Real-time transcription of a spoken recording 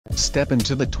Step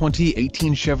into the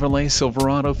 2018 Chevrolet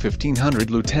Silverado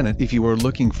 1500 Lieutenant. If you are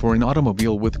looking for an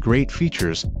automobile with great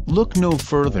features, look no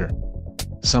further.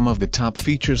 Some of the top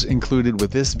features included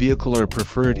with this vehicle are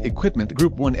preferred equipment: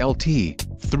 Group 1 LT,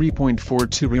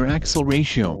 3.42 rear axle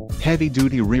ratio,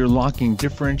 heavy-duty rear locking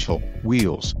differential,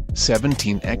 wheels,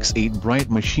 17x8 bright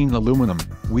machine aluminum,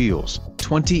 wheels,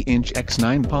 20-inch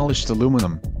x9 polished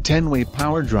aluminum, 10-way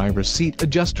power driver seat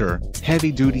adjuster,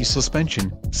 heavy-duty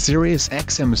suspension, Sirius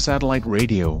XM satellite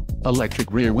radio,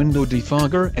 electric rear window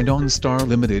defogger and OnStar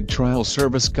limited trial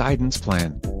service guidance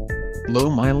plan. Low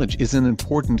mileage is an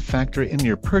important factor in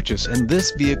your purchase, and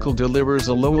this vehicle delivers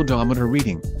a low odometer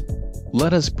reading.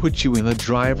 Let us put you in the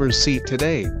driver's seat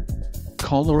today.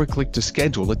 Call or click to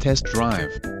schedule a test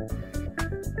drive.